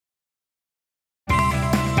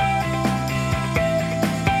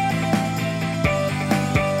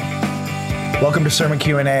Welcome to Sermon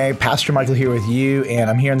Q&A. Pastor Michael here with you,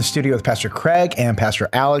 and I'm here in the studio with Pastor Craig and Pastor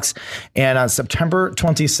Alex. And on September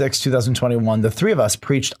 26, 2021, the three of us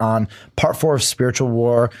preached on part 4 of Spiritual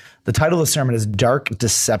War. The title of the sermon is Dark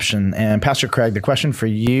Deception. And Pastor Craig, the question for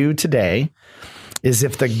you today is,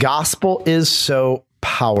 if the gospel is so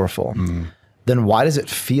powerful, then why does it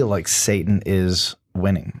feel like Satan is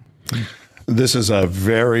winning? This is a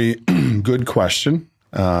very good question.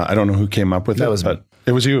 I don't know who came up with it. That was me.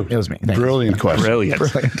 It was you. It was me. Brilliant question. Brilliant.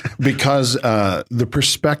 Because the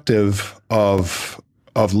perspective of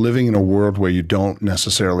living in a world where you don't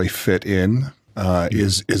necessarily fit in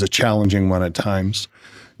is a challenging one at times.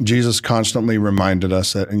 Jesus constantly reminded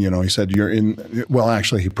us that, and he said, "You're in." Well,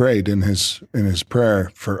 actually, he prayed in his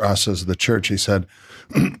prayer for us as the church. He said,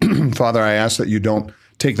 "Father, I ask that you don't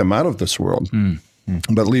take them out of this world,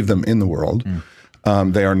 but leave them in the world.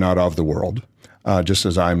 They are not of the world." Just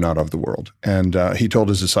as I'm not of the world. And he told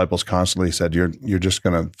his disciples constantly, he said, you're just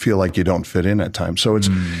going to feel like you don't fit in at times. So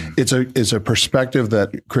it's a perspective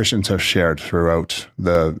that Christians have shared throughout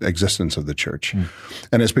the existence of the church.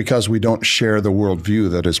 And it's because we don't share the worldview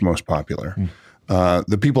that is most popular.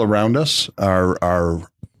 The people around us are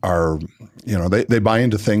they buy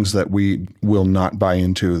into things that we will not buy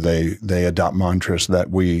into. They adopt mantras that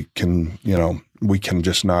we can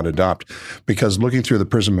just not adopt, because looking through the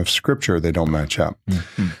prism of Scripture, they don't match up.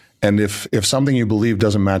 And if something you believe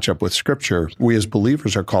doesn't match up with Scripture, we as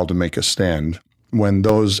believers are called to make a stand. When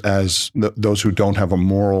those who don't have a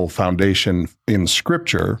moral foundation in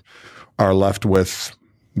Scripture are left with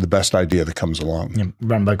the best idea that comes along. Yeah,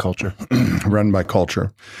 run by culture. Run by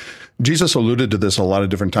culture. Jesus alluded to this a lot of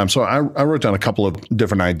different times. So I wrote down a couple of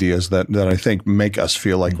different ideas that I think make us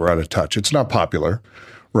feel like we're out of touch. It's not popular,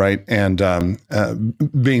 right? And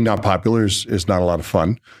being not popular is not a lot of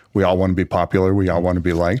fun. We all want to be popular. We all want to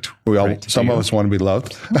be liked. Some of us want to be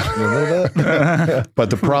loved. A little bit. But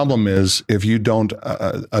the problem is, if you don't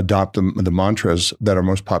adopt the mantras that are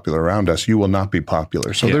most popular around us, you will not be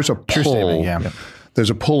popular. So there's a pull. There's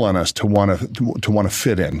a pull on us to want to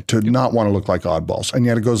fit in, to not want to look like oddballs, and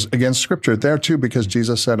yet it goes against Scripture there too, because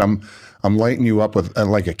Jesus said, "I'm lighting you up with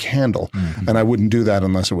like a candle," and I wouldn't do that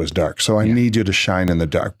unless it was dark. So I need you to shine in the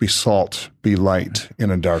dark, be salt, be light in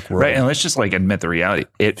a dark world. Right, and let's just admit the reality.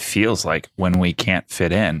 It feels like when we can't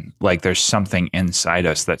fit in, like there's something inside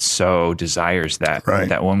us that so desires that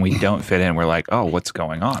that when we don't fit in, we're like, "Oh, what's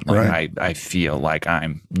going on?" Like I feel like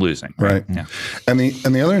I'm losing. Right. Yeah. And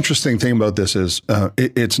the other interesting thing about this is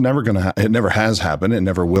it's never going to. It never has happened. It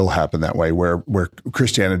never will happen that way. Where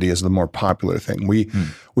Christianity is the more popular thing. We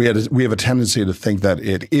have a tendency to think that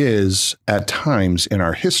it is at times in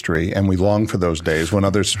our history, and we long for those days when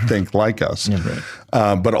others think like us.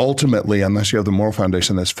 But ultimately, unless you have the moral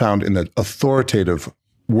foundation that's found in the authoritative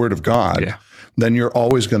Word of God, then you're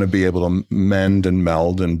always going to be able to mend and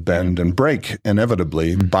meld and bend and break,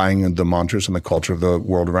 inevitably, buying the mantras and the culture of the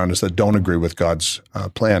world around us that don't agree with God's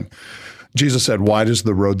plan. Jesus said, "Wide is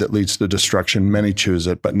the road that leads to destruction. Many choose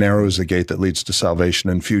it, but narrow is the gate that leads to salvation,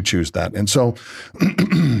 and few choose that." And so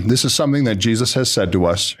this is something that Jesus has said to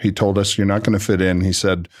us. He told us, you're not going to fit in. He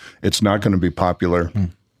said, it's not going to be popular.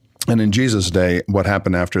 And in Jesus' day, what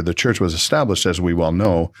happened after the church was established, as we well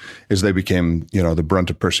know, is they became, the brunt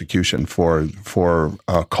of persecution for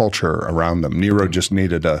culture around them. Nero just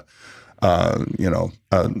needed an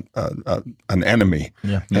enemy.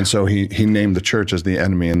 And so he named the church as the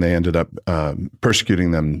enemy, and they ended up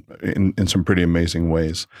persecuting them in some pretty amazing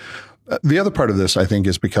ways. The other part of this, I think,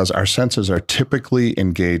 is because our senses are typically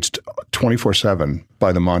engaged 24/7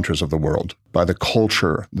 by the mantras of the world, by the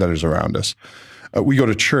culture that is around us. We go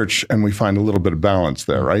to church and we find a little bit of balance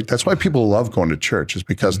there, right? That's why people love going to church, is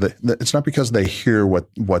because it's not because they hear what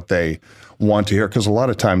they want to hear, because a lot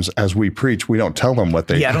of times as we preach, we don't tell them what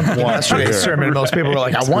they I don't think want to hear. yesterday's sermon, most people were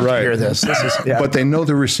like, I want to hear this. But they know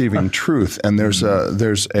they're receiving truth, and there's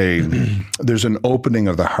an opening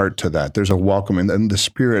of the heart to that. There's a welcoming, and the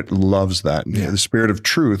Spirit loves that. The Spirit of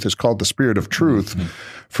truth is called the Spirit of truth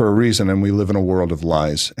for a reason, and we live in a world of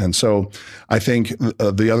lies. And so I think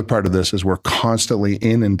the other part of this is we're constantly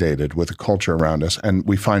inundated with the culture around us, and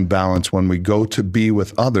we find balance when we go to be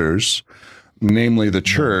with others, namely the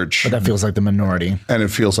church. But that feels like the minority. And it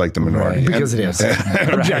feels like the minority. Because it is.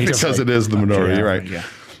 Because it is the minority, right.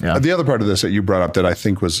 The other part of this that you brought up that I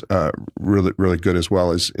think was really, really good as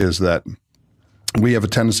well is that we have a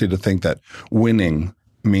tendency to think that winning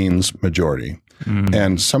means majority.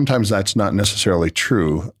 And sometimes that's not necessarily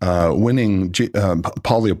true.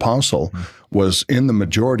 Paul the Apostle was in the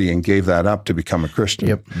majority and gave that up to become a Christian.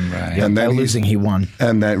 Yep. Right. And then losing, he won.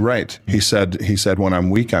 And that, right. He said, when I'm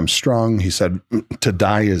weak, I'm strong. He said, to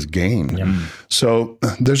die is gain. Yep. So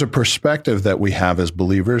there's a perspective that we have as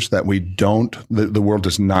believers that the world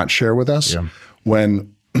does not share with us. Yep.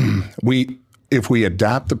 When if we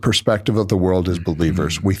adapt the perspective of the world as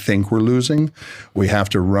believers, we think we're losing. We have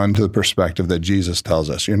to run to the perspective that Jesus tells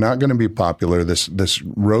us. You're not going to be popular. This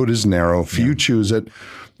road is narrow. Few choose it.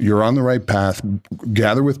 You're on the right path.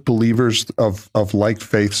 Gather with believers of like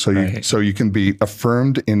faith, so you can be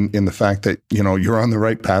affirmed in the fact that you're on the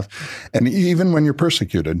right path. And even when you're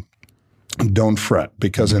persecuted, don't fret,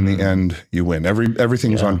 because in the end you win.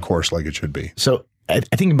 Everything's on course like it should be. So I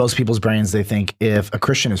think in most people's brains, they think if a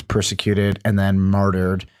Christian is persecuted and then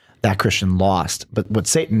martyred, that Christian lost. But what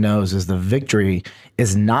Satan knows is the victory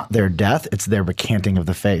is not their death, it's their recanting of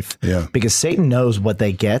the faith. Yeah. Because Satan knows what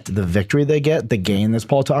they get, the victory they get, the gain, as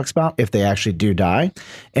Paul talks about, if they actually do die.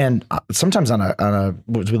 And sometimes as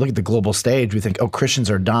we look at the global stage, we think, oh, Christians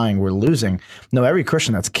are dying, we're losing. No, every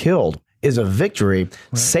Christian that's killed is a victory. Right.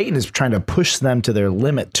 Satan is trying to push them to their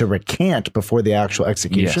limit to recant before the actual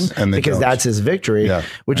execution, because that's his victory,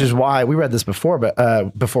 which is why we read this before, but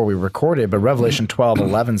before we recorded, but Revelation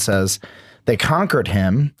 12:11 says, they conquered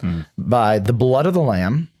him by the blood of the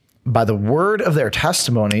Lamb, by the word of their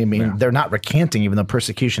testimony. I mean, they're not recanting, even though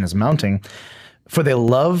persecution is mounting, for they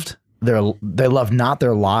loved not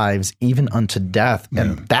their lives even unto death.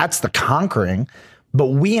 And that's the conquering. But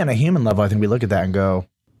we, on a human level, I think we look at that and go,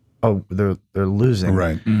 oh, they're losing.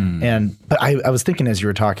 Right. But I was thinking as you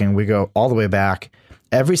were talking, we go all the way back.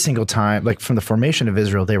 Every single time, like from the formation of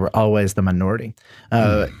Israel, they were always the minority.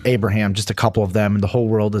 Abraham, just a couple of them, and the whole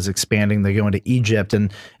world is expanding. They go into Egypt,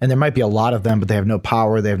 and there might be a lot of them, but they have no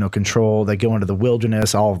power, they have no control. They go into the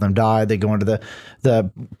wilderness, all of them die. They go into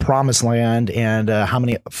the promised land, and how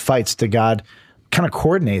many fights did God kind of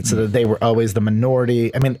coordinate so that they were always the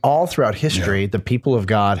minority? I mean, all throughout history, the people of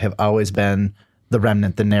God have always been the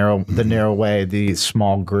remnant, the narrow way, the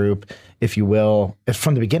small group, if you will.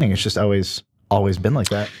 From the beginning, it's just always been like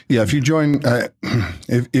that. Yeah, if you join,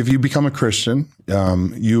 if you become a Christian,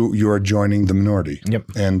 you are joining the minority. Yep.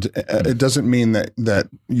 And it doesn't mean that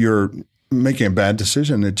you're making a bad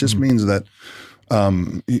decision. It just means that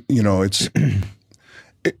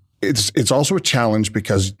it's also a challenge,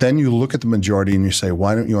 because then you look at the majority and you say,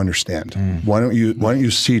 why don't you understand? Why don't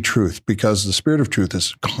you see truth? Because the Spirit of truth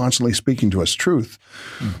is constantly speaking to us truth.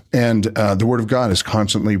 And the Word of God is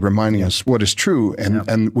constantly reminding us what is true.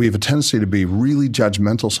 And we have a tendency to be really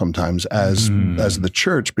judgmental sometimes as the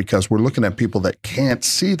church, because we're looking at people that can't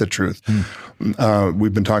see the truth.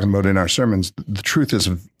 We've been talking about in our sermons, the truth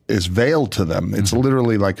is veiled to them. It's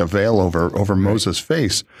literally like a veil over Moses'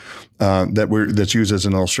 face that's used as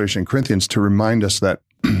an illustration in Corinthians to remind us that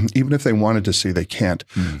even if they wanted to see, they can't.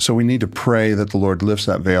 So we need to pray that the Lord lifts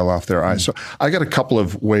that veil off their eyes. So I got a couple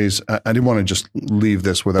of ways. I didn't want to just leave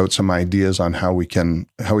this without some ideas on how we can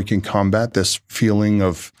combat this feeling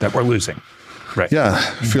of that we're losing. Right. Yeah.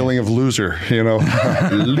 Feeling of loser,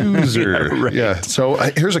 loser. Yeah. So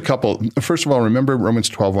here's a couple. First of all, remember Romans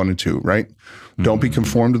 12:1-2, right? Don't be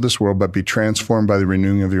conformed to this world, but be transformed by the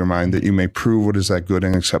renewing of your mind, that you may prove what is that good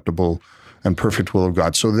and acceptable and perfect will of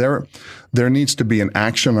God. So there needs to be an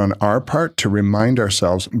action on our part to remind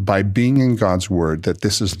ourselves by being in God's word that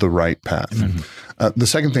this is the right path. The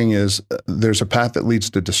second thing is there's a path that leads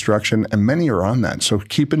to destruction, and many are on that. So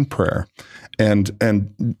keep in prayer.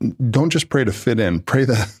 And don't just pray to fit in. Pray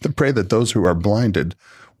that those who are blinded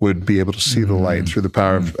would be able to see the light through the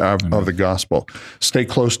power of the gospel. Stay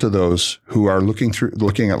close to those who are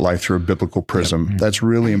looking at life through a biblical prism. That's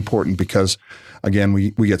really important, because, again,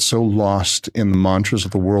 we get so lost in the mantras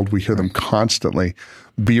of the world. We hear them constantly.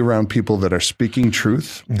 Be around people that are speaking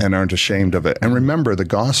truth and aren't ashamed of it. And remember, the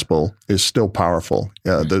gospel is still powerful.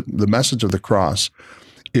 The message of the cross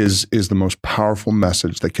is the most powerful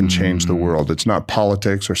message that can change the world. It's not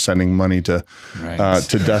politics or sending money to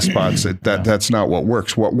despots. That's not what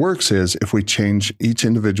works. What works is if we change each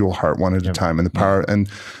individual heart one at a time. And the power and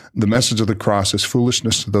the message of the cross is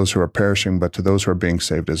foolishness to those who are perishing, but to those who are being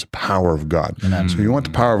saved is the power of God. So you want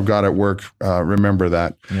the power of God at work, remember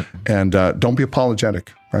that. And don't be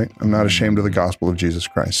apologetic, right? I'm not ashamed of the gospel of Jesus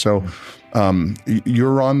Christ. So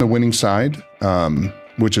you're on the winning side,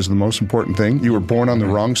 which is the most important thing. You were born on the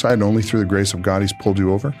wrong side, and only through the grace of God He's pulled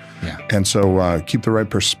you over. And so keep the right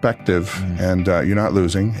perspective, and you're not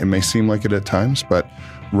losing. It may seem like it at times, but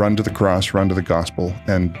run to the cross, run to the gospel,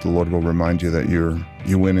 and the Lord will remind you that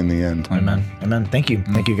you win in the end. Amen. Amen. Thank you.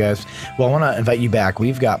 Thank you, guys. Well, I want to invite you back.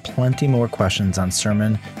 We've got plenty more questions on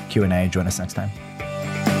sermon Q&A. Join us next time.